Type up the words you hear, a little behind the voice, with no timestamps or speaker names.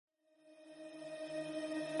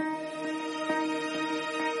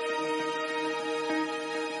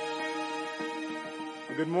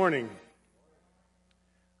Good morning.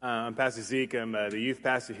 I'm Pastor Zeke. I'm the youth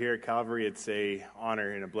pastor here at Calvary. It's an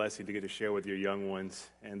honor and a blessing to get to share with your young ones.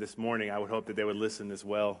 And this morning, I would hope that they would listen as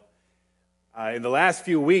well. In the last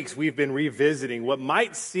few weeks, we've been revisiting what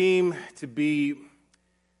might seem to be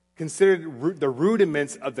considered the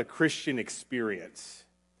rudiments of the Christian experience.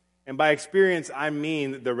 And by experience, I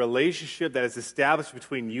mean the relationship that is established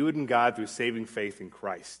between you and God through saving faith in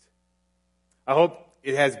Christ. I hope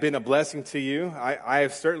it has been a blessing to you. I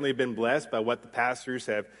have certainly been blessed by what the pastors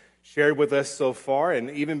have shared with us so far, and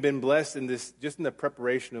even been blessed in this, just in the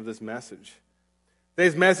preparation of this message.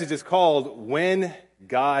 Today's message is called When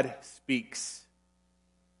God Speaks.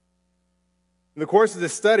 In the course of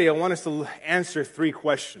this study, I want us to answer three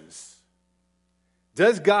questions.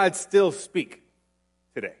 Does God still speak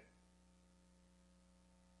today?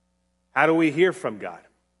 How do we hear from God?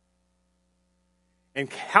 And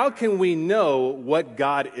how can we know what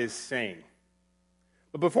God is saying?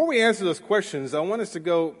 But before we answer those questions, I want us to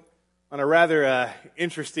go on a rather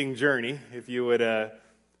interesting journey, if you would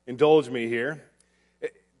indulge me here.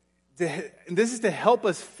 This is to help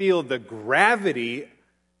us feel the gravity,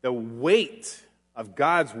 the weight of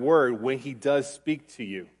God's word when he does speak to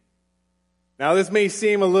you. Now, this may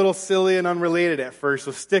seem a little silly and unrelated at first,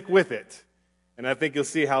 so stick with it. And I think you'll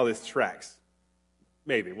see how this tracks.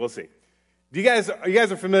 Maybe, we'll see. You guys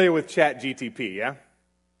are familiar with ChatGTP, yeah?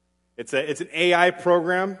 It's an AI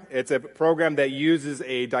program. It's a program that uses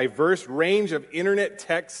a diverse range of internet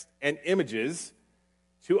text and images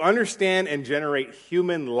to understand and generate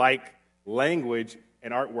human-like language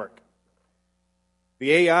and artwork.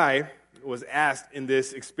 The AI was asked in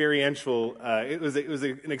this experiential, it was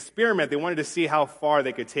an experiment. They wanted to see how far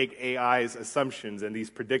they could take AI's assumptions and these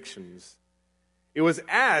predictions. It was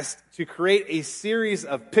asked to create a series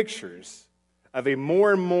of pictures of a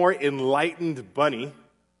more and more enlightened bunny,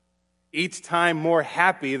 each time more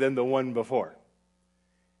happy than the one before.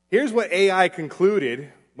 Here's what AI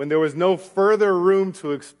concluded when there was no further room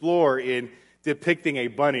to explore in depicting a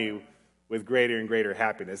bunny with greater and greater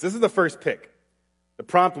happiness. This is the first pick. The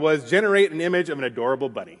prompt was, generate an image of an adorable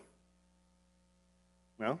bunny.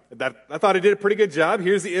 Well, I thought it did a pretty good job.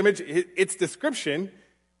 Here's the image. Its description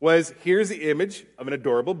was, here's the image of an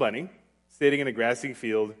adorable bunny sitting in a grassy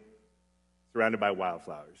field surrounded by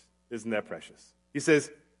wildflowers. Isn't that precious? He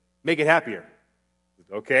says, make it happier.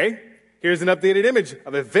 Okay. Here's an updated image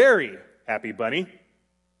of a very happy bunny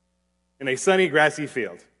in a sunny, grassy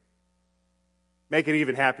field. Make it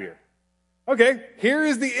even happier. Okay. Here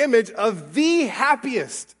is the image of the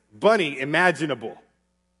happiest bunny imaginable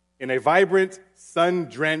in a vibrant,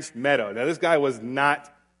 sun-drenched meadow. Now, this guy was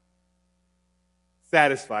not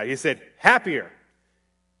satisfied. He said, happier.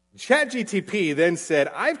 ChatGTP then said,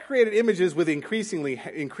 I've created images with increasingly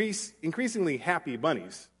happy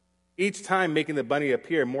bunnies, each time making the bunny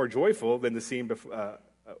appear more joyful than the scene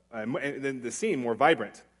more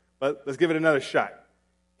vibrant. But let's give it another shot.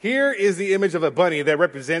 Here is the image of a bunny that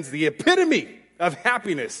represents the epitome of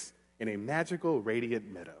happiness in a magical,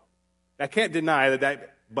 radiant meadow. I can't deny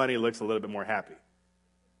that bunny looks a little bit more happy.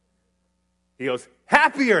 He goes,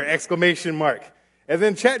 happier! Exclamation mark. And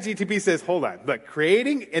then ChatGTP says, hold on, look,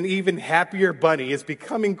 creating an even happier bunny is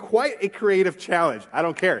becoming quite a creative challenge. I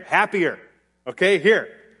don't care. Happier. Okay, here.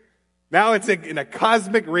 Now it's in a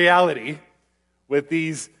cosmic reality with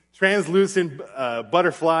these translucent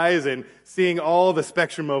butterflies and seeing all the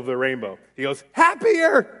spectrum of the rainbow. He goes,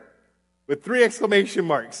 happier! With 3 exclamation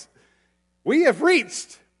marks. We have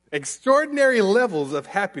reached extraordinary levels of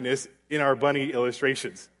happiness in our bunny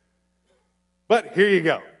illustrations. But here you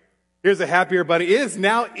go. Here's a happier bunny. It is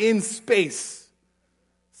now in space,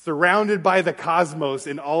 surrounded by the cosmos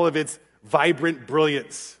in all of its vibrant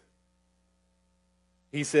brilliance.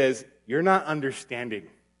 He says, you're not understanding.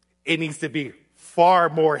 It needs to be far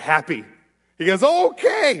more happy. He goes,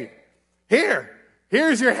 okay,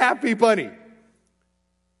 here's your happy bunny.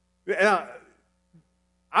 Now,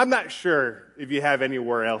 I'm not sure if you have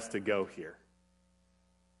anywhere else to go here.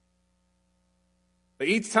 But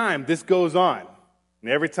each time this goes on, and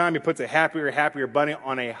every time he puts a happier bunny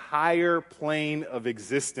on a higher plane of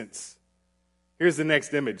existence. Here's the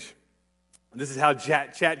next image. This is how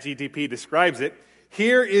ChatGTP describes it.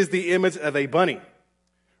 Here is the image of a bunny,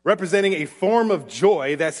 representing a form of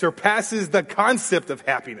joy that surpasses the concept of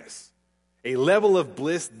happiness, a level of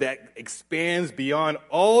bliss that expands beyond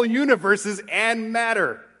all universes and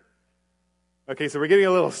matter. Okay, so we're getting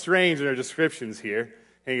a little strange in our descriptions here.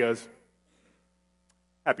 And he goes,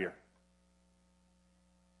 happier.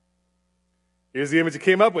 Here's the image he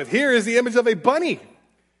came up with. Here is the image of a bunny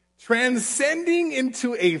transcending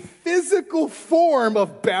into a physical form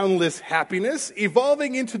of boundless happiness,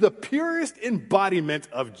 evolving into the purest embodiment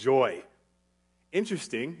of joy.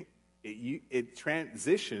 Interesting, it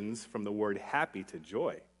transitions from the word happy to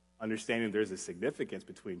joy, understanding there's a significance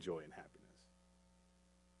between joy and happiness.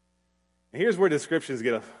 And here's where descriptions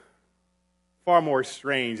get far more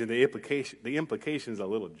strange, and the implications a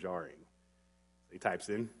little jarring. He types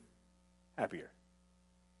in, happier.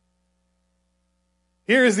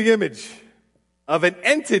 Here is the image of an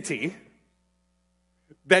entity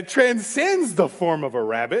that transcends the form of a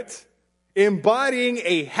rabbit, embodying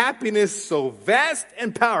a happiness so vast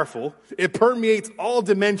and powerful, it permeates all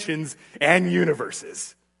dimensions and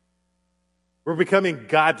universes. We're becoming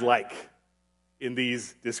godlike in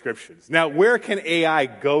these descriptions. Now, where can AI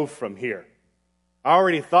go from here? I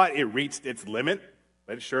already thought it reached its limit,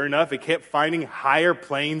 but sure enough, it kept finding higher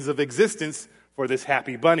planes of existence for this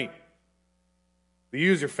happy bunny. The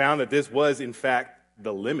user found that this was, in fact,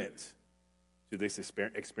 the limit to this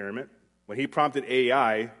experiment. When he prompted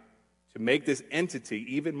AI to make this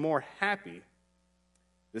entity even more happy,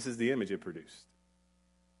 this is the image it produced.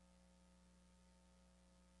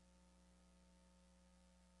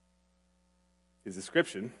 His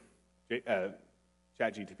description,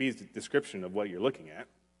 ChatGPT's description of what you're looking at.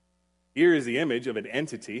 Here is the image of an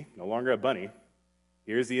entity, no longer a bunny.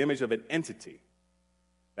 Here's the image of an entity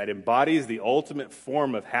that embodies the ultimate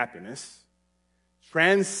form of happiness,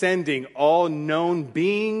 transcending all known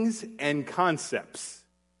beings and concepts.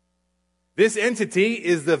 This entity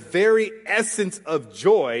is the very essence of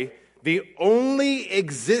joy, the only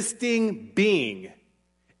existing being,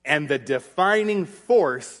 and the defining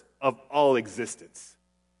force of all existence.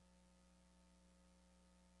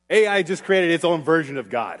 AI just created its own version of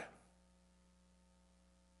God.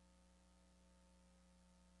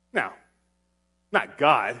 Now, not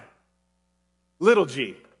God, little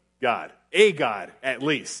g, God, a God at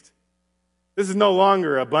least. This is no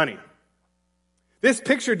longer a bunny. This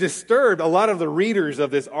picture disturbed a lot of the readers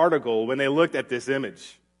of this article when they looked at this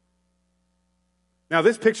image. Now,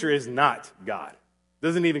 this picture is not God.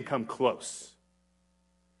 Doesn't even come close.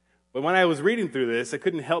 But when I was reading through this, I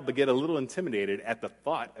couldn't help but get a little intimidated at the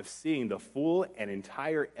thought of seeing the full and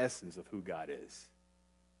entire essence of who God is.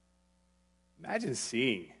 Imagine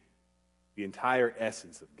seeing the entire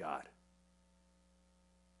essence of God.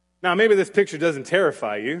 Now, maybe this picture doesn't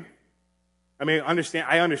terrify you. I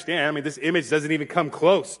understand. This image doesn't even come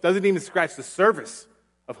close, doesn't even scratch the surface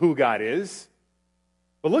of who God is.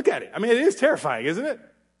 But look at it. It is terrifying, isn't it?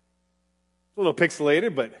 It's a little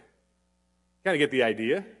pixelated, but you kind of get the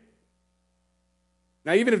idea.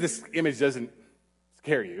 Now, even if this image doesn't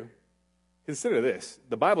scare you, consider this.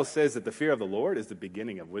 The Bible says that the fear of the Lord is the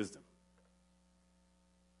beginning of wisdom.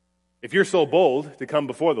 If you're so bold to come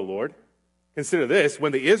before the Lord, consider this.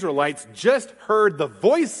 When the Israelites just heard the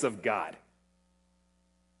voice of God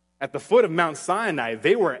at the foot of Mount Sinai,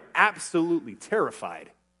 they were absolutely terrified.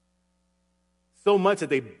 So much that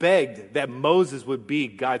they begged that Moses would be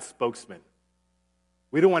God's spokesman.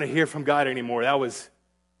 We don't want to hear from God anymore.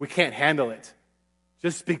 We can't handle it.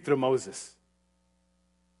 Just speak through Moses.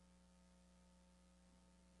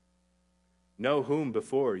 Know whom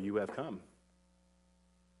before you have come.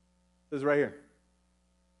 This is right here.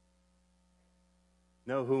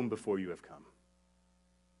 Know whom before you have come.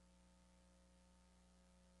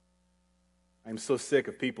 I'm so sick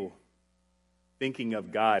of people thinking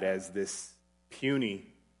of God as this puny,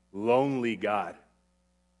 lonely God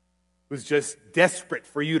who's just desperate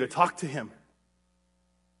for you to talk to him.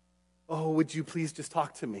 Oh, would you please just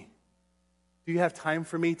talk to me? Do you have time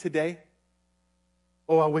for me today?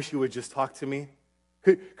 Oh, I wish you would just talk to me.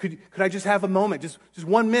 Could I just have a moment, just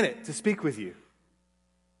 1 minute to speak with you?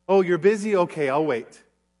 Oh, you're busy? Okay, I'll wait.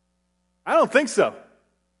 I don't think so.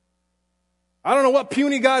 I don't know what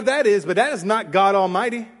puny God that is, but that is not God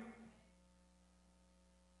Almighty.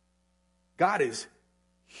 God is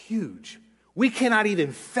huge. We cannot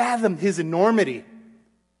even fathom his enormity.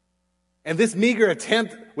 And this meager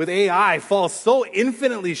attempt with AI falls so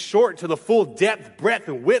infinitely short to the full depth, breadth,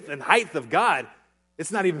 and width and height of God,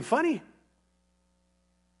 it's not even funny.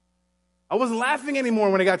 I wasn't laughing anymore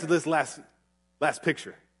when I got to this last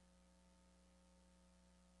picture.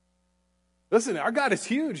 Listen, our God is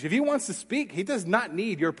huge. If he wants to speak, he does not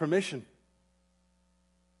need your permission.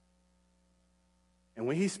 And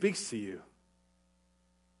when he speaks to you,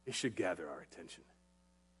 it should gather our attention.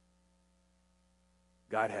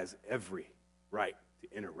 God has every right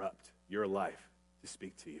to interrupt your life to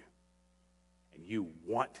speak to you. And you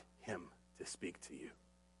want him to speak to you.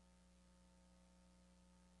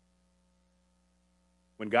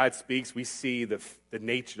 When God speaks, we see the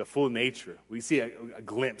nature, the full nature. We see a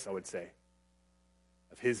glimpse, I would say,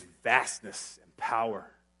 of his vastness and power.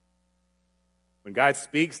 When God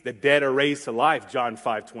speaks, the dead are raised to life, John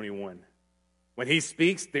 5:21. When he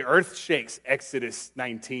speaks, the earth shakes, Exodus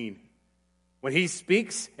 19. When he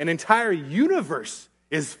speaks, an entire universe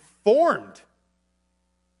is formed.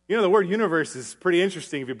 You know, the word universe is pretty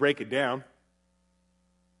interesting if you break it down.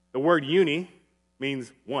 The word uni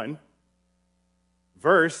means one.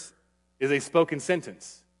 Verse is a spoken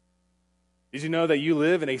sentence. Did you know that you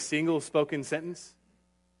live in a single spoken sentence?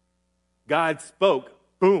 God spoke,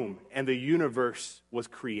 boom, and the universe was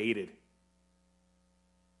created.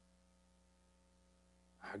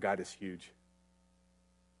 Our God is huge.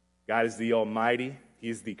 God is the Almighty. He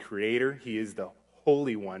is the Creator. He is the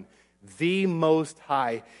Holy One, the Most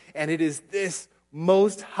High. And it is this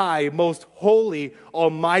Most High, most holy,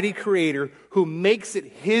 almighty Creator who makes it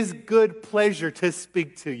his good pleasure to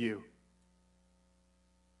speak to you.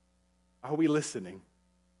 Are we listening?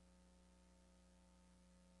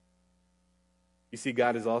 You see,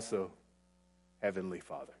 God is also Heavenly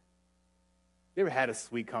Father. You ever had a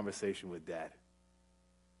sweet conversation with Dad?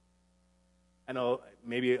 I know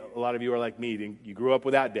maybe a lot of you are like me. You grew up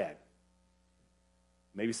without Dad.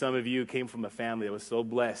 Maybe some of you came from a family that was so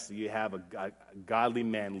blessed that you have a godly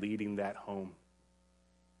man leading that home.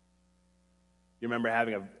 You remember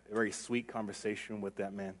having a very sweet conversation with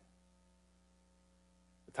that man?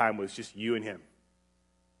 The time was just you and him.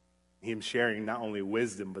 Him sharing not only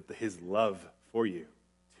wisdom, but his love for you,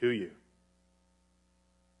 to you.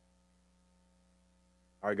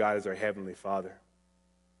 Our God is our Heavenly Father.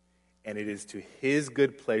 And it is to his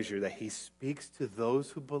good pleasure that he speaks to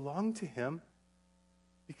those who belong to him,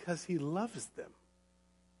 because he loves them.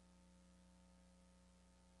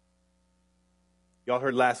 Y'all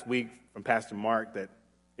heard last week from Pastor Mark that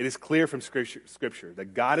it is clear from Scripture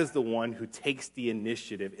that God is the one who takes the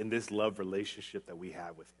initiative in this love relationship that we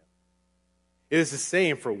have with him. It is the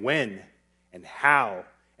same for when and how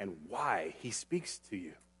and why he speaks to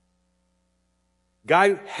you.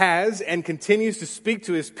 God has and continues to speak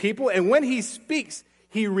to his people, and when he speaks,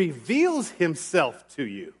 he reveals himself to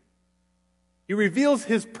you. He reveals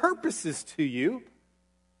his purposes to you.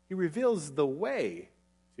 He reveals the way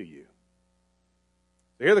to you.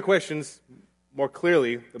 So here are the questions more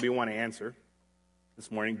clearly that we want to answer this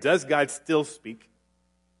morning. Does God still speak?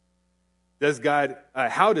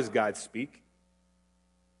 How does God speak?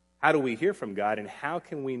 How do we hear from God? And how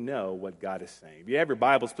can we know what God is saying? If you have your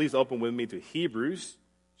Bibles, please open with me to Hebrews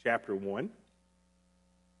chapter 1.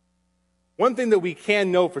 One thing that we can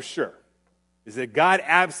know for sure is that God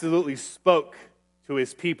absolutely spoke to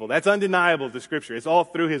his people. That's undeniable to Scripture. It's all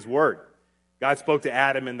through his word. God spoke to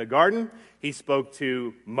Adam in the garden. He spoke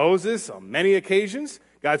to Moses on many occasions.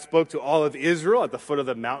 God spoke to all of Israel at the foot of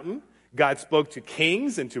the mountain. God spoke to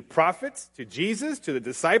kings and to prophets, to Jesus, to the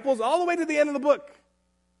disciples, all the way to the end of the book.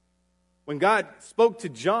 When God spoke to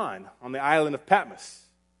John on the island of Patmos,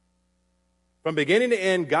 from beginning to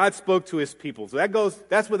end, God spoke to his people. So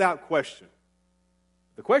that's without question.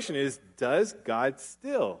 The question is, does God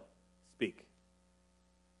still speak?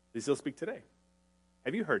 Does he still speak today?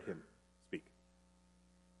 Have you heard him speak?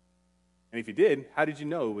 And if you did, how did you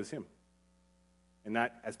know it was him? And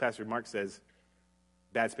not, as Pastor Mark says,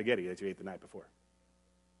 bad spaghetti that you ate the night before.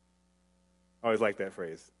 I always like that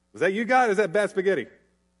phrase. Was that you, God, or is that bad spaghetti?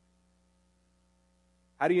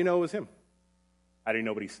 How do you know it was him? How do you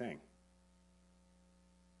know what he's saying?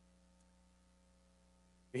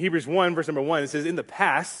 In Hebrews 1, verse number 1, it says, in the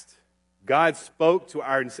past, God spoke to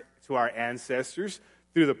our ancestors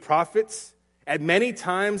through the prophets at many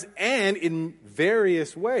times and in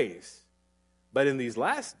various ways. But in these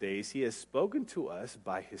last days, he has spoken to us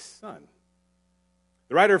by his Son.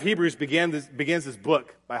 The writer of Hebrews begins this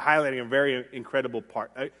book by highlighting a very incredible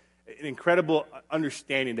an incredible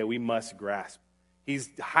understanding that we must grasp. He's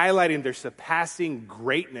highlighting the surpassing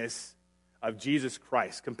greatness of Jesus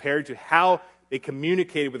Christ compared to how they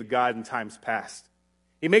communicated with God in times past.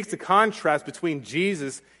 He makes the contrast between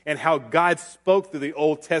Jesus and how God spoke through the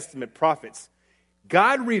Old Testament prophets.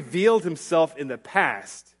 God revealed himself in the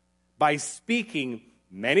past by speaking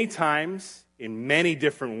many times in many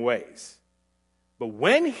different ways. But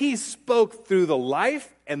when he spoke through the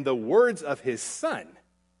life and the words of his Son,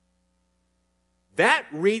 that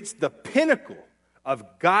reached the pinnacle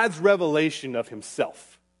of God's revelation of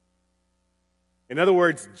himself. In other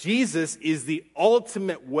words, Jesus is the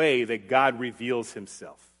ultimate way that God reveals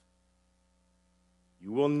himself.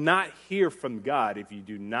 You will not hear from God if you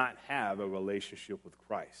do not have a relationship with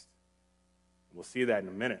Christ. We'll see that in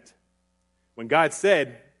a minute. When God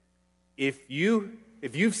said, if you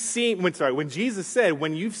when Jesus said,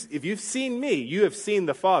 if you've seen me, you have seen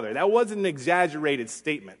the Father, that wasn't an exaggerated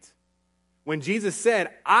statement. When Jesus said,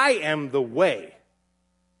 I am the way,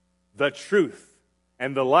 the truth,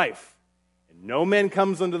 and the life, and no man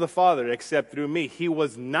comes unto the Father except through me, he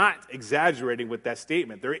was not exaggerating with that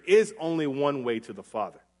statement. There is only one way to the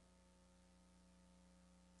Father.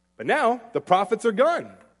 But now, the prophets are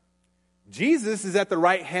gone. Jesus is at the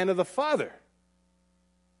right hand of the Father.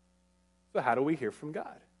 So how do we hear from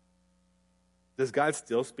God? Does God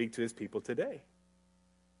still speak to his people today?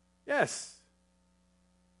 Yes.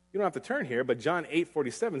 You don't have to turn here, but John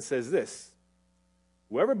 8:47 says this.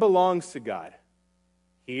 Whoever belongs to God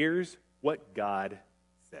hears what God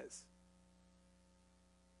says.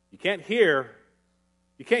 You can't hear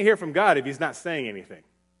from God if he's not saying anything.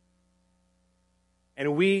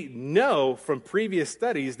 And we know from previous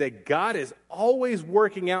studies that God is always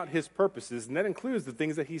working out his purposes, and that includes the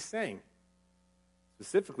things that he's saying.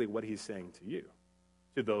 Specifically what he's saying to you,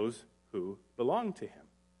 to those who belong to him.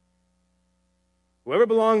 Whoever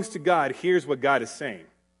belongs to God hears what God is saying.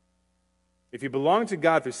 If you belong to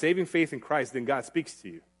God through saving faith in Christ, then God speaks to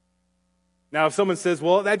you. Now, if someone says,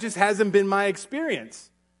 well, that just hasn't been my experience.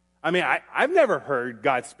 I mean, I've never heard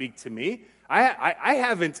God speak to me. I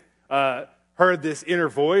haven't heard this inner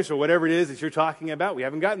voice or whatever it is that you're talking about. We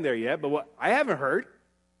haven't gotten there yet, but I haven't heard.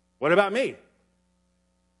 What about me?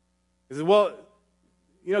 He says, well,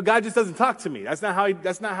 God just doesn't talk to me. That's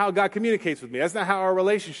not how God communicates with me. That's not how our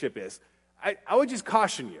relationship is. I would just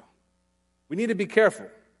caution you. We need to be careful.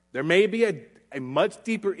 There may be a much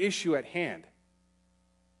deeper issue at hand.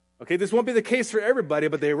 Okay, this won't be the case for everybody,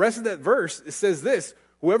 but the rest of that verse, it says this,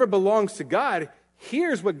 whoever belongs to God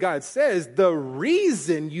hears what God says. The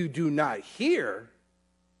reason you do not hear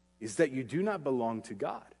is that you do not belong to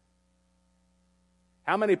God.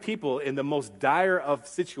 How many people in the most dire of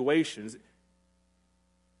situations,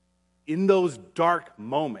 in those dark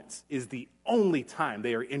moments, is the only time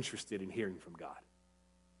they are interested in hearing from God?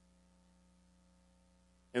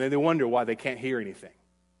 And then they wonder why they can't hear anything.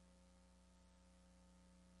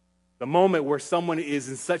 The moment where someone is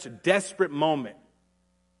in such a desperate moment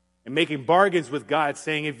and making bargains with God,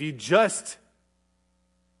 saying, if you just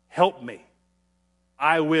help me,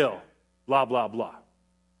 I will, blah, blah, blah.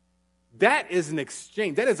 That is an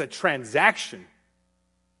exchange. That is a transaction.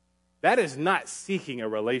 That is not seeking a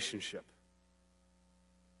relationship.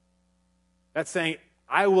 That's saying,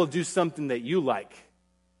 I will do something that you like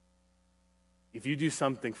if you do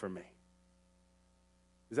something for me.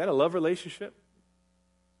 Is that a love relationship?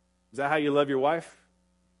 Is that how you love your wife?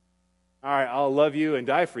 All right, I'll love you and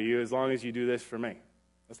die for you as long as you do this for me.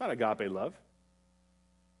 That's not agape love.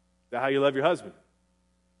 Is that how you love your husband?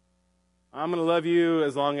 I'm going to love you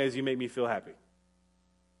as long as you make me feel happy.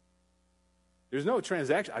 There's no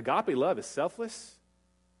transaction. Agape love is selfless,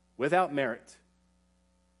 without merit,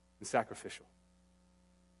 and sacrificial.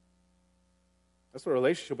 That's what a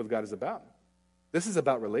relationship with God is about. This is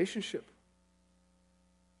about relationship.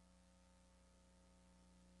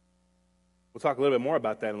 We'll talk a little bit more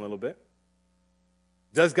about that in a little bit.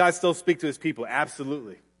 Does God still speak to his people?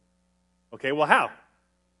 Absolutely. Okay, well, how?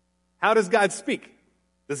 How does God speak?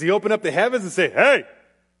 Does he open up the heavens and say, hey,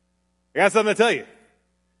 I got something to tell you?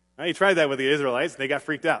 Now, he tried that with the Israelites, and they got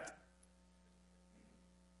freaked out.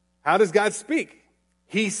 How does God speak?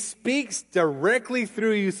 He speaks directly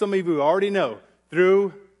through you, some of you already know,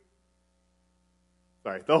 through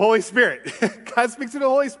the Holy Spirit. God speaks through the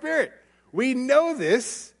Holy Spirit. We know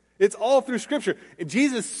this. It's all through Scripture. And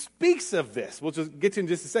Jesus speaks of this. We'll just get to in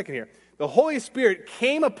just a second here. The Holy Spirit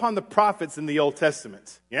came upon the prophets in the Old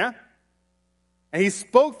Testament. Yeah? And he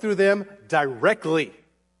spoke through them directly.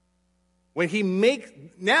 When he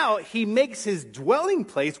makes his dwelling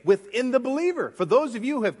place within the believer. For those of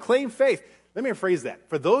you who have claimed faith, let me rephrase that.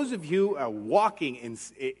 For those of you who are walking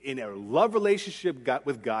in a love relationship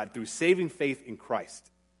with God through saving faith in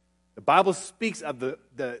Christ, the Bible speaks of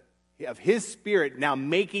of his Spirit now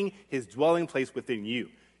making his dwelling place within you.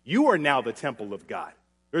 You are now the temple of God.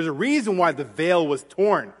 There's a reason why the veil was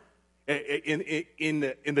torn in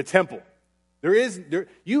the temple.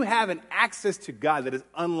 You have an access to God that is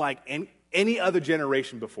unlike any other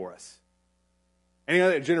generation before us. Any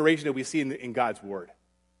other generation that we see in God's Word.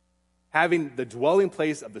 Having the dwelling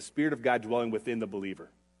place of the Spirit of God dwelling within the believer.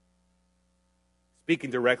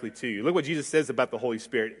 Speaking directly to you. Look what Jesus says about the Holy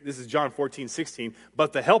Spirit. This is John 14:16.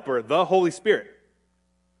 But the Helper, the Holy Spirit,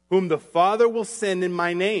 whom the Father will send in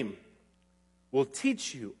my name, will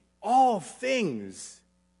teach you all things.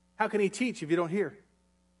 How can he teach if you don't hear?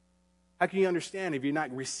 How can you understand if you're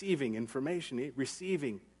not receiving information,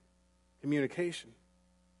 receiving communication?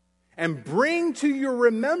 And bring to your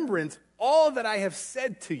remembrance all that I have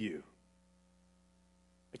said to you.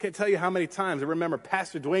 I can't tell you how many times I remember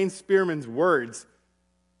Pastor Dwayne Spearman's words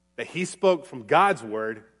that he spoke from God's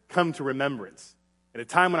word come to remembrance. At a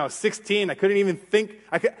time when I was 16, I couldn't even think,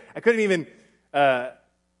 I couldn't even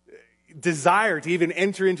desire to even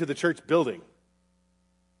enter into the church building.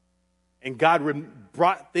 And God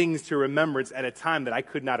brought things to remembrance at a time that I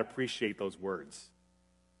could not appreciate those words.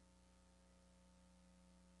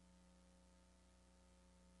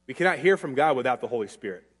 We cannot hear from God without the Holy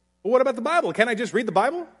Spirit. Well, what about the Bible? Can I just read the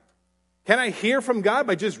Bible? Can I hear from God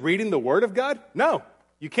by just reading the Word of God? No,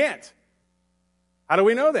 you can't. How do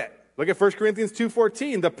we know that? Look at 1 Corinthians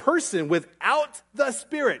 2:14. The person without the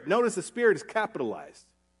Spirit, notice the Spirit is capitalized.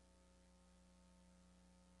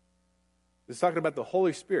 It's talking about the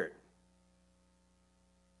Holy Spirit.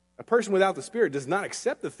 A person without the Spirit does not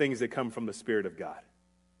accept the things that come from the Spirit of God,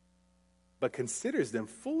 but considers them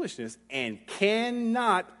foolishness and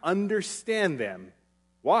cannot understand them.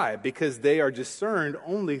 Why? Because they are discerned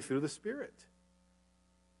only through the Spirit.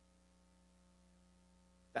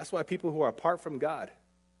 That's why people who are apart from God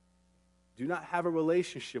do not have a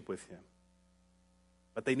relationship with Him,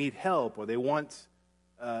 but they need help or they want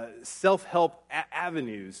self-help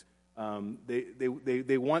avenues.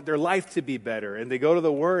 They want their life to be better, and they go to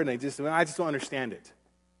the Word and I just don't understand it.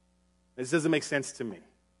 This doesn't make sense to me.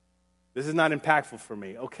 This is not impactful for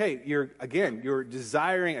me. Okay, you're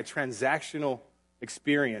desiring a transactional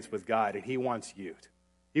experience with God, and He wants you.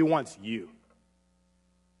 He wants you.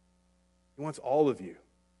 He wants all of you.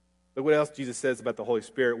 Look what else Jesus says about the Holy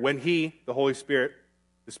Spirit. When He, the Holy Spirit,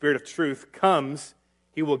 the Spirit of truth, comes,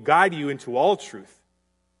 He will guide you into all truth.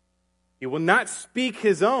 He will not speak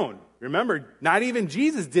His own. Remember, not even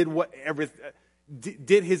Jesus did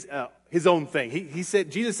his own thing.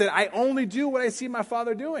 Jesus said, I only do what I see my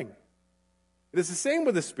Father doing. It is the same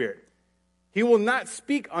with the Spirit. He will not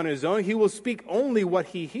speak on His own. He will speak only what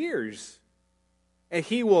He hears. And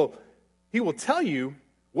He will tell you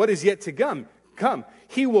what is yet to come.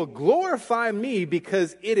 He will glorify me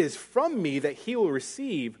because it is from me that He will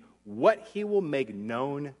receive what He will make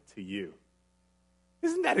known to you.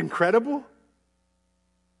 Isn't that incredible?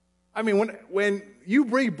 I mean, when you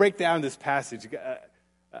break down this passage,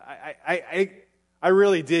 I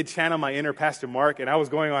really did channel my inner Pastor Mark, and I was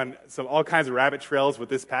going on all kinds of rabbit trails with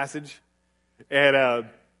this passage. And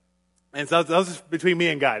so that was just between me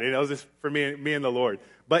and God. It was just for me and the Lord.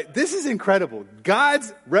 But this is incredible.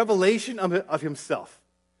 God's revelation of Himself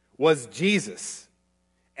was Jesus.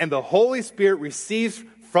 And the Holy Spirit receives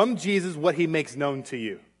from Jesus what He makes known to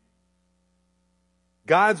you.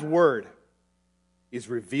 God's Word is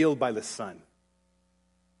revealed by the Son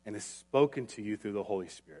and is spoken to you through the Holy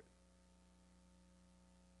Spirit.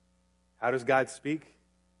 How does God speak?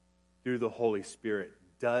 Through the Holy Spirit.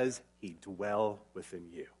 Does He dwell within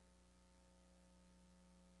you?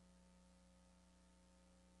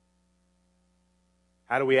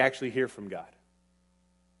 How do we actually hear from God?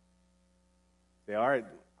 They are,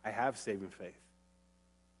 I have saving faith.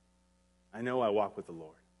 I know I walk with the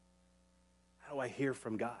Lord. How do I hear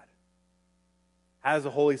from God? How does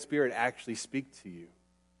the Holy Spirit actually speak to you?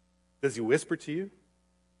 Does He whisper to you?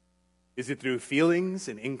 Is it through feelings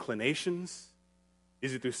and inclinations?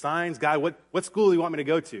 Is it through signs? God, what school do you want me to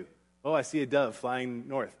go to? Oh, I see a dove flying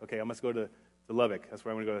north. Okay, I must go to Lubbock. That's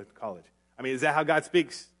where I'm going to go to college. I mean, is that how God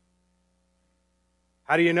speaks?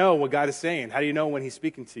 How do you know what God is saying? How do you know when He's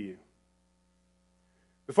speaking to you?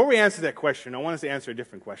 Before we answer that question, I want us to answer a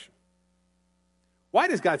different question. Why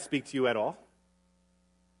does God speak to you at all?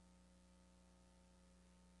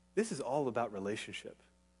 This is all about relationship.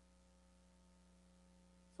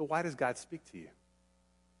 So why does God speak to you?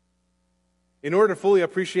 In order to fully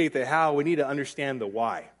appreciate the how, we need to understand the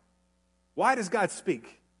why. Why does God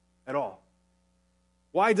speak at all?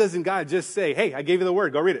 Why doesn't God just say, hey, I gave you the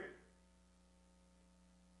word, go read it?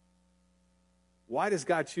 Why does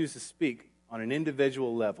God choose to speak on an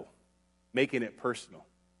individual level, making it personal,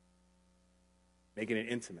 making it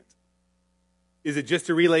intimate? Is it just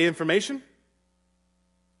to relay information?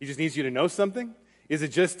 He just needs you to know something? Is it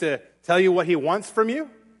just to tell you what He wants from you?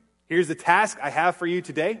 Here's the task I have for you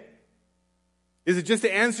today. Is it just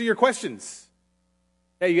to answer your questions?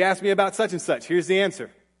 Hey, you asked me about such and such. Here's the answer.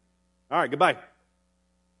 All right, goodbye.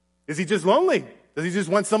 Is He just lonely? Does He just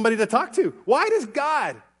want somebody to talk to? Why does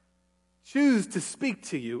God choose to speak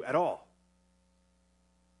to you at all?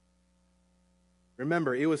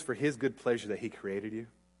 Remember, it was for His good pleasure that He created you.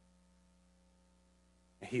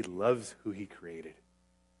 And He loves who He created.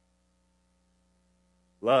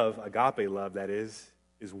 Love, agape love, that is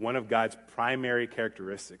one of God's primary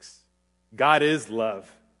characteristics. God is love,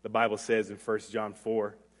 the Bible says in 1 John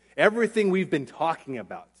 4. Everything we've been talking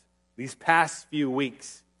about, these past few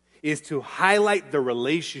weeks is to highlight the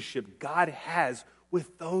relationship God has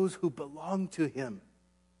with those who belong to him.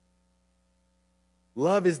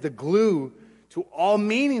 Love is the glue to all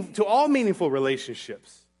meaningful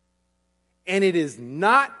relationships. And it is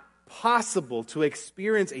not possible to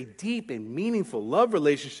experience a deep and meaningful love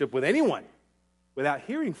relationship with anyone without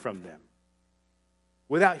hearing from them,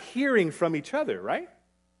 without hearing from each other, right?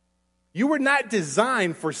 You were not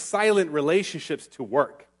designed for silent relationships to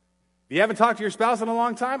work. If you haven't talked to your spouse in a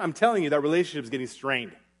long time, I'm telling you that relationship is getting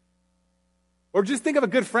strained. Or just think of a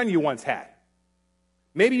good friend you once had.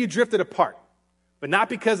 Maybe you drifted apart, but not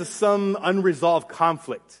because of some unresolved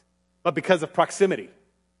conflict, but because of proximity.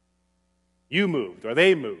 You moved or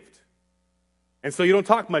they moved. And so you don't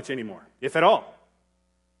talk much anymore, if at all.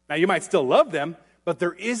 Now, you might still love them, but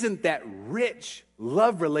there isn't that rich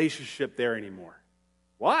love relationship there anymore.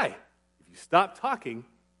 Why? If you stop talking,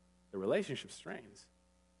 the relationship strains.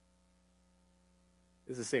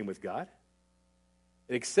 It's the same with God.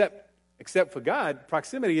 Except for God,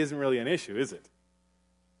 proximity isn't really an issue, is it?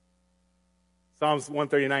 Psalms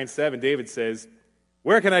 139:7, David says,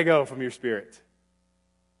 "Where can I go from your spirit?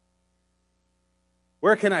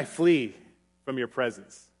 Where can I flee from your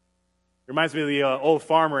presence?" It reminds me of the old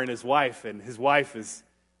farmer and his wife is,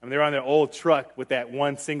 they're on their old truck with that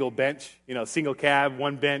one single bench, single cab,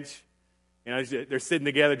 one bench. They're sitting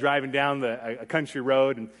together driving down a country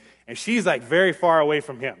road, and she's like very far away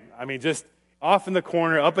from him. Just off in the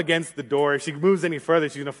corner, up against the door. If she moves any further,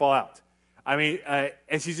 she's going to fall out.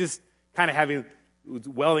 And she's just kind of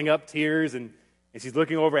welling up tears, and she's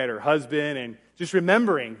looking over at her husband and just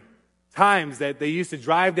remembering times that they used to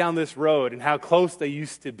drive down this road and how close they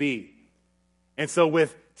used to be. And so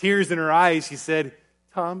with tears in her eyes, she said,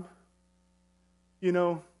 "Tom,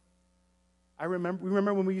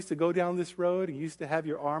 remember when we used to go down this road and you used to have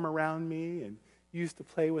your arm around me and you used to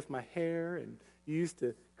play with my hair and you used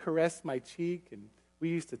to caress my cheek and we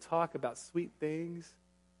used to talk about sweet things.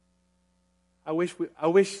 I wish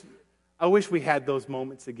we had those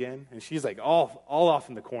moments again." And she's like all off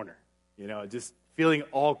in the corner, just feeling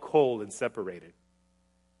all cold and separated.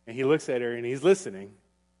 And he looks at her and he's listening.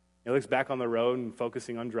 He looks back on the road and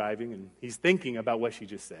focusing on driving, and he's thinking about what she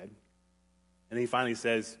just said. And he finally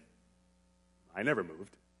says, "I never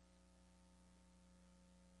moved."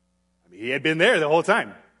 He had been there the whole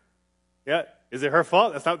time. Yeah, is it her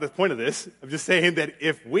fault? That's not the point of this. I'm just saying that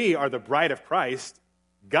if we are the bride of Christ,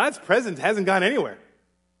 God's presence hasn't gone anywhere.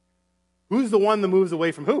 Who's the one that moves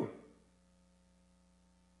away from who?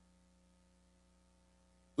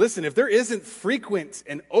 Listen, if there isn't frequent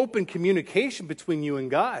and open communication between you and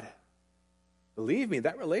God, believe me,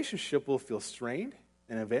 that relationship will feel strained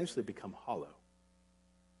and eventually become hollow.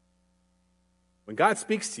 When God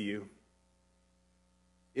speaks to you,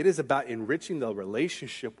 it is about enriching the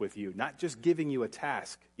relationship with you, not just giving you a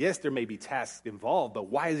task. Yes, there may be tasks involved, but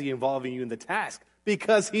why is he involving you in the task?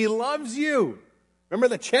 Because he loves you. Remember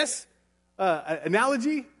the chess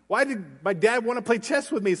analogy? Why did my dad want to play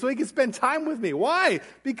chess with me? So he could spend time with me. Why?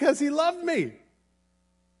 Because he loved me.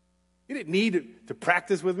 He didn't need to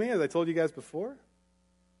practice with me, as I told you guys before.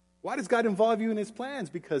 Why does God involve you in his plans?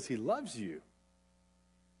 Because he loves you.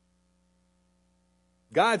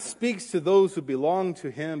 God speaks to those who belong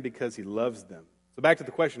to him because he loves them. So back to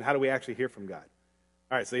the question, how do we actually hear from God?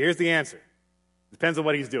 All right, so here's the answer. It depends on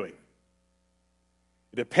what he's doing.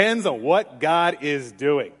 It depends on what God is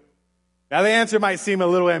doing. Now, the answer might seem a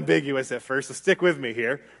little ambiguous at first, so stick with me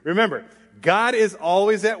here. Remember, God is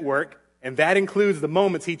always at work, and that includes the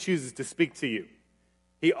moments he chooses to speak to you.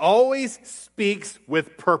 He always speaks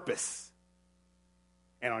with purpose.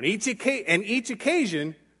 And on each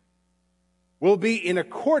occasion will be in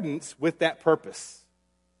accordance with that purpose.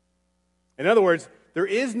 In other words, there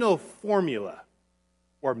is no formula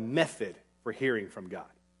or method for hearing from God.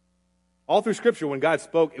 All through Scripture, when God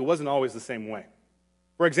spoke, it wasn't always the same way.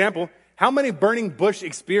 For example, how many burning bush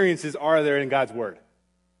experiences are there in God's Word?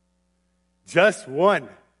 Just one.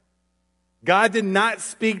 God did not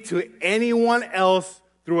speak to anyone else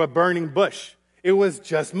through a burning bush. It was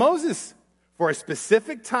just Moses for a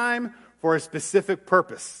specific time, for a specific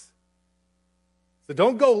purpose. So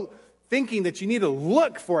don't go thinking that you need to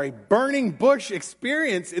look for a burning bush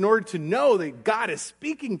experience in order to know that God is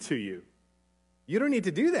speaking to you. You don't need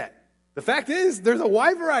to do that. The fact is, there's a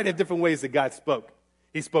wide variety of different ways that God spoke.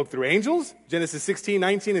 He spoke through angels, Genesis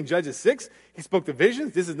 16:19 and Judges 6. He spoke through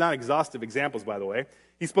visions. This is not exhaustive examples, by the way.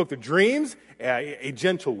 He spoke through dreams, a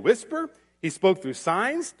gentle whisper. He spoke through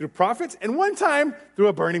signs, through prophets, and one time through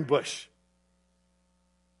a burning bush.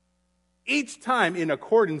 Each time in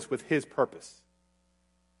accordance with his purpose.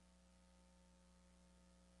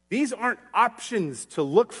 These aren't options to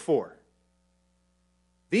look for.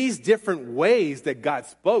 These different ways that God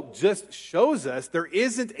spoke just shows us there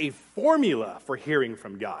isn't a formula for hearing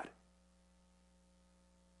from God.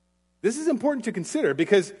 This is important to consider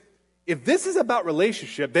because if this is about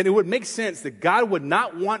relationship, then it would make sense that God would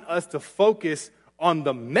not want us to focus on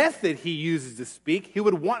the method he uses to speak. He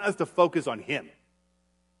would want us to focus on him.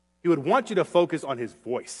 He would want you to focus on his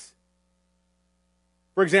voice.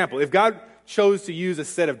 For example, if God chose to use a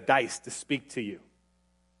set of dice to speak to you,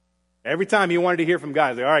 every time you wanted to hear from God,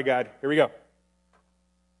 he's like, all right, God, here we go.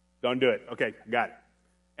 Don't do it. Okay, got it.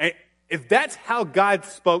 And if that's how God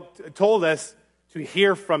told us to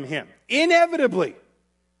hear from him, inevitably,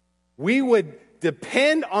 we would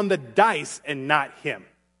depend on the dice and not him.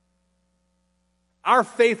 Our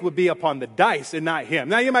faith would be upon the dice and not him.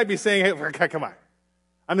 Now, you might be saying, hey, come on.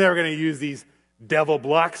 I'm never going to use these devil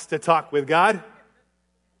blocks to talk with God.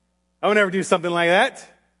 I would never do something like that.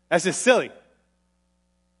 That's just silly.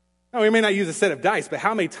 No, we may not use a set of dice, but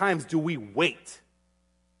how many times do we wait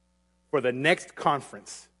for the next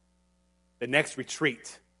conference, the next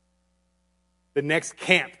retreat, the next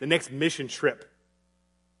camp, the next mission trip,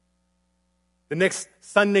 the next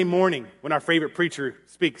Sunday morning when our favorite preacher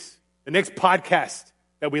speaks, the next podcast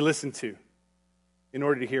that we listen to in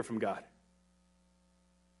order to hear from God?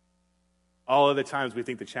 All other times we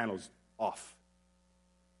think the channel's off.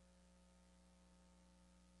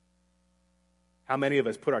 How many of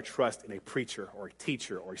us put our trust in a preacher or a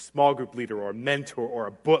teacher or a small group leader or a mentor or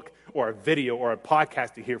a book or a video or a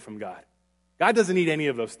podcast to hear from God? God doesn't need any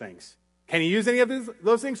of those things. Can he use any of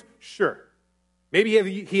those things? Sure.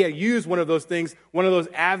 Maybe he had used one of those things, one of those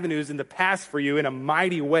avenues in the past for you in a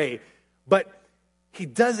mighty way, but he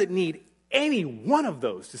doesn't need any one of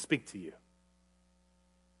those to speak to you.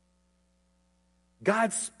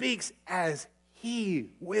 God speaks as he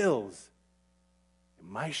wills. And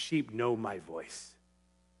my sheep know my voice.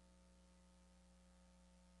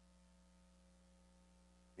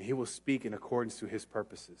 And he will speak in accordance to his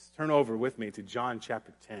purposes. Turn over with me to John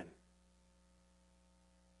chapter 10.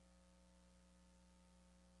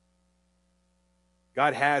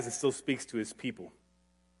 God has and still speaks to his people.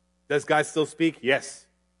 Does God still speak? Yes.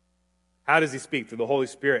 How does he speak? Through the Holy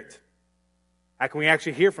Spirit. How can we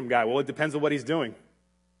actually hear from God? Well, it depends on what he's doing.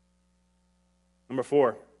 Number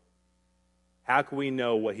 4, how can we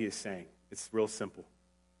know what he is saying? It's real simple.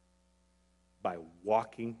 By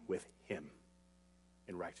walking with him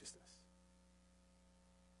in righteousness.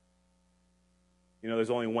 You know, there's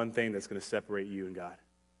only one thing that's going to separate you and God,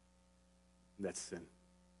 and that's sin.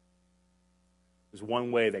 There's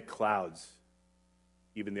one way that clouds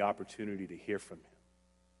even the opportunity to hear from him,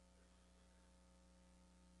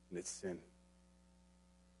 and it's sin.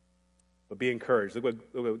 But be encouraged. Look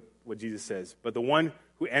what Jesus says. But the one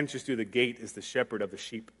who enters through the gate is the shepherd of the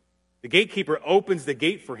sheep. The gatekeeper opens the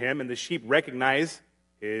gate for him, and the sheep recognize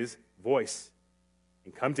his voice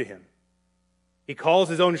and come to him. He calls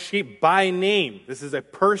his own sheep by name. This is a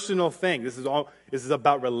personal thing. This is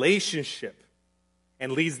about relationship,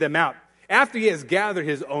 and leads them out. After he has gathered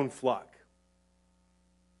his own flock,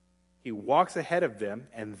 he walks ahead of them,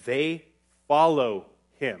 and they follow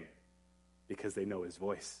him because they know his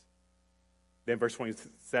voice. Then verse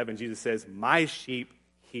 27, Jesus says, my sheep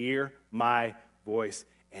hear my voice,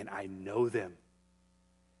 and I know them,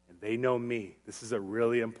 and they know me. This is a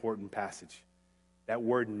really important passage. That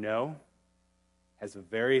word know has a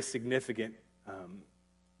very significant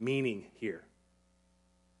meaning here.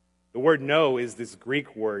 The word know is this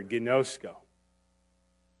Greek word, ginosko.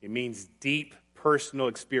 It means deep, personal,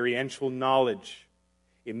 experiential knowledge.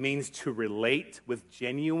 It means to relate with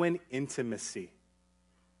genuine intimacy.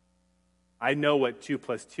 I know what 2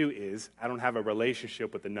 plus 2 is. I don't have a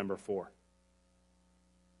relationship with the number 4.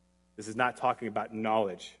 This is not talking about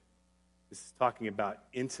knowledge. This is talking about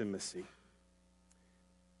intimacy.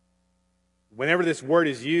 Whenever this word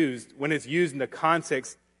is used, when it's used in the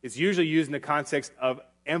context, it's usually used in the context of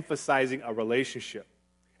emphasizing a relationship.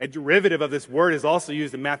 A derivative of this word is also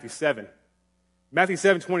used in Matthew 7. Matthew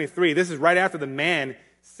 7:23, this is right after the man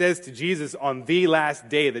says to Jesus on the last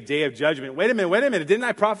day, the day of judgment, wait a minute, didn't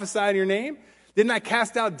I prophesy in your name? Didn't I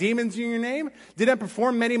cast out demons in your name? Didn't I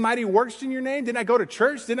perform many mighty works in your name? Didn't I go to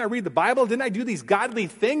church? Didn't I read the Bible? Didn't I do these godly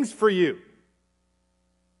things for you?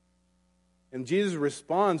 And Jesus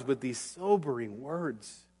responds with these sobering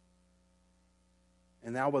words.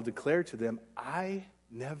 And I will declare to them, I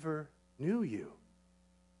never knew you.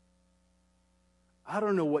 I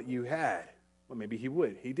don't know what you had. Well, maybe he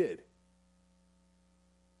would. He did.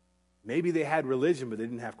 Maybe they had religion, but they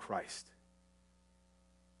didn't have Christ.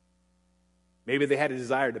 Maybe they had a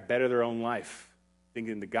desire to better their own life,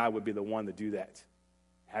 thinking that God would be the one to do that.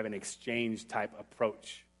 have an exchange type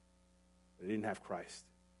approach. But they didn't have Christ.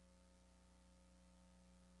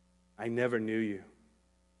 I never knew you.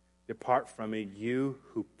 Depart from me, you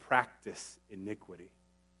who practice iniquity.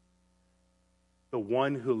 The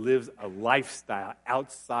one who lives a lifestyle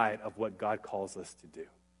outside of what God calls us to do.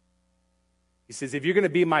 He says, if you're going to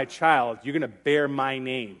be my child, you're going to bear my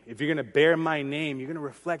name. If you're going to bear my name, you're going to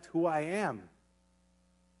reflect who I am.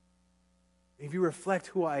 If you reflect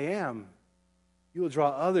who I am, you will draw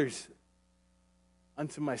others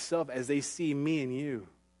unto myself as they see me and you.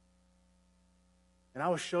 And I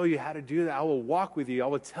will show you how to do that. I will walk with you. I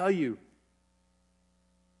will tell you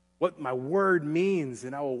what my word means,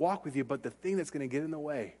 and I will walk with you. But the thing that's going to get in the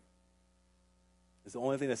way is the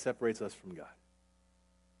only thing that separates us from God.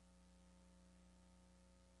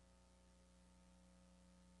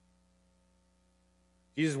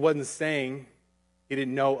 Jesus wasn't saying he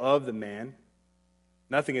didn't know of the man.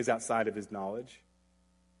 Nothing is outside of his knowledge.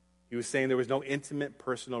 He was saying there was no intimate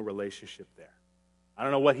personal relationship there. I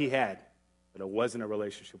don't know what he had, but it wasn't a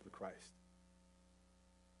relationship with Christ.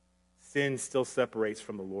 Sin still separates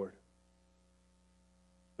from the Lord.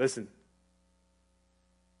 Listen,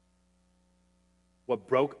 what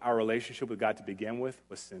broke our relationship with God to begin with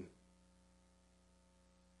was sin.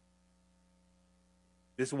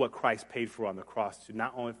 This is what Christ paid for on the cross, to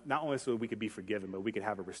not only so we could be forgiven, but we could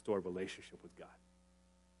have a restored relationship with God.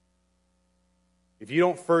 If you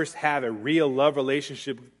don't first have a real love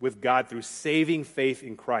relationship with God through saving faith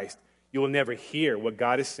in Christ, you will never hear what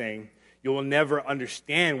God is saying. You will never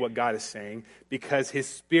understand what God is saying because his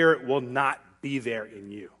Spirit will not be there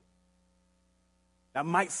in you. That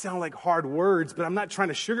might sound like hard words, but I'm not trying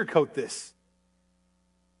to sugarcoat this.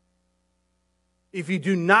 If you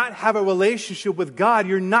do not have a relationship with God,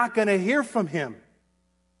 you're not going to hear from him.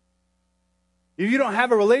 If you don't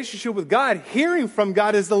have a relationship with God, hearing from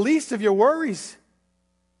God is the least of your worries.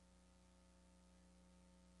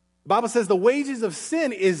 The Bible says the wages of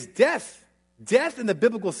sin is death. Death in the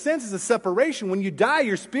biblical sense is a separation. When you die,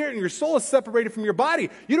 your spirit and your soul is separated from your body.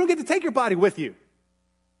 You don't get to take your body with you.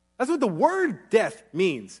 That's what the word death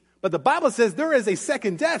means. But the Bible says there is a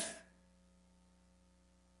second death.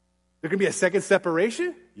 There can be a second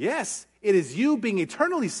separation? Yes. It is you being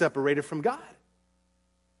eternally separated from God.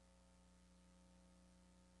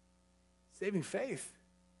 Saving faith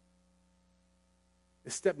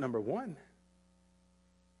is step number one.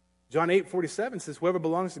 John 8:47 says, whoever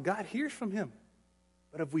belongs to God hears from him.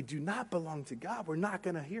 But if we do not belong to God, we're not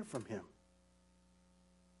going to hear from him.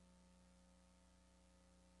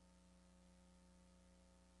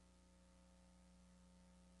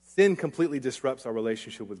 Sin completely disrupts our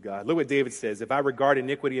relationship with God. Look what David says. If I regard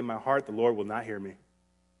iniquity in my heart, the Lord will not hear me.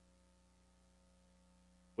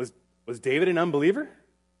 Was David an unbeliever?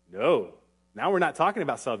 No. Now we're not talking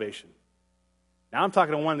about salvation. Now I'm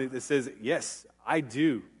talking to one that says, yes, I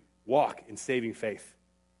do walk in saving faith.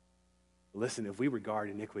 Listen, if we regard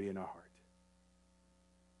iniquity in our heart,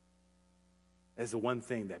 that is the one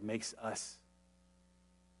thing that makes us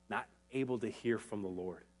not able to hear from the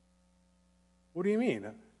Lord. What do you mean?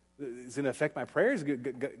 Is it going to affect my prayers?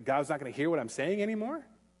 God's not going to hear what I'm saying anymore?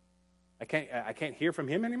 I can't hear from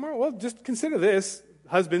him anymore? Well, just consider this.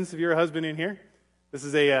 Husbands, if you're a husband in here, this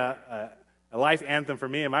is a life anthem for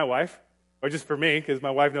me and my wife, or just for me, because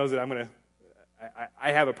my wife knows that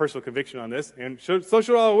I have a personal conviction on this, and so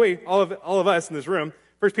should all of us in this room.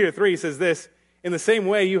 1 Peter 3 says this, in the same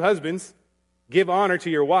way, you husbands, give honor to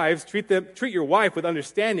your wives, treat your wife with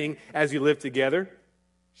understanding as you live together.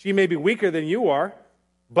 She may be weaker than you are,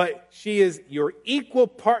 but she is your equal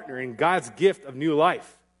partner in God's gift of new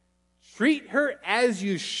life. Treat her as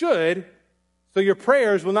you should, so your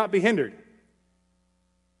prayers will not be hindered.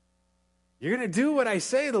 You're going to do what I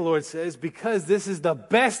say, the Lord says, because this is the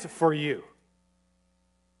best for you.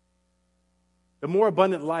 The more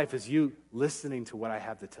abundant life is you listening to what I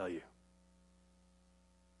have to tell you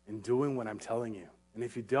and doing what I'm telling you. And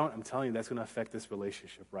if you don't, I'm telling you that's going to affect this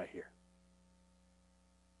relationship right here.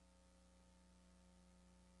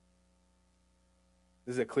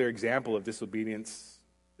 This is a clear example of disobedience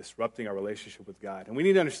disrupting our relationship with God. And we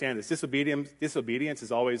need to understand this. Disobedience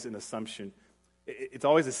is always an assumption. It's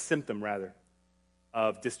always a symptom, rather,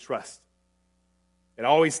 of distrust. It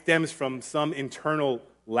always stems from some internal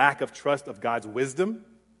lack of trust of God's wisdom,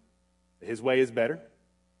 that his way is better,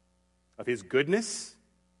 of his goodness,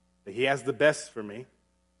 that he has the best for me,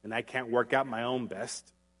 and I can't work out my own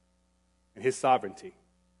best, and his sovereignty,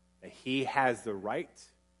 that he has the right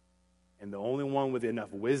and the only one with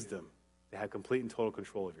enough wisdom to have complete and total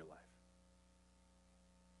control of your life.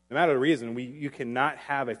 No matter the reason, you cannot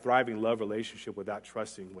have a thriving love relationship without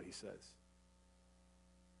trusting what he says.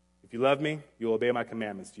 If you love me, you will obey my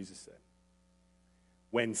commandments, Jesus said.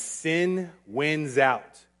 When sin wins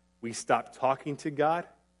out, we stop talking to God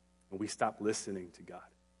and we stop listening to God.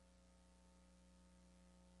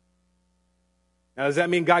 Now, does that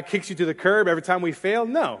mean God kicks you to the curb every time we fail?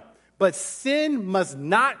 No. But sin must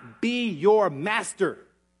not be your master.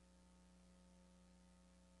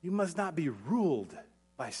 You must not be ruled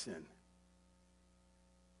by sin.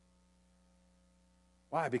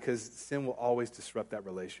 Why? Because sin will always disrupt that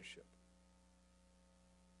relationship.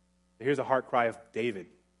 Here's a heart cry of David.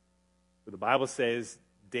 Where the Bible says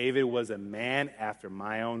David was a man after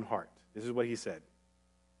my own heart. This is what he said.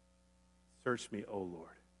 Search me, O Lord.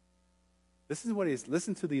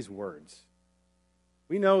 Listen to these words.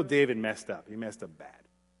 We know David messed up. He messed up bad.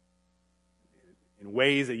 In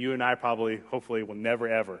ways that you and I probably, hopefully, will never,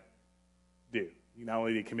 ever do. Not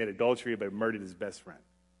only did he commit adultery, but murdered his best friend.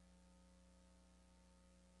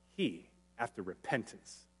 He, after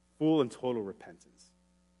repentance, full and total repentance,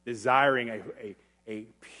 desiring a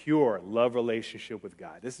pure love relationship with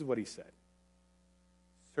God, this is what he said.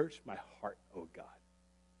 Search my heart, O God,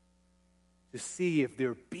 to see if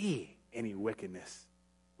there be any wickedness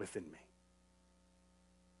within me.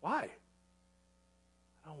 Why?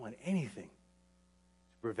 I don't want anything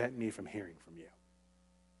to prevent me from hearing from you.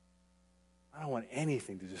 I don't want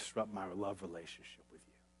anything to disrupt my love relationship with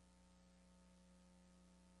you.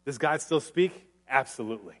 Does God still speak?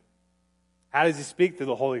 Absolutely. How does he speak? Through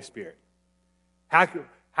the Holy Spirit. How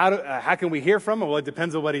can we hear from him? Well, it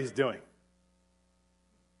depends on what he's doing.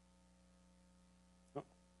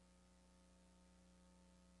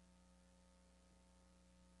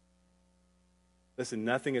 Listen,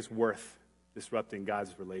 nothing is worth disrupting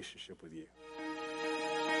God's relationship with you.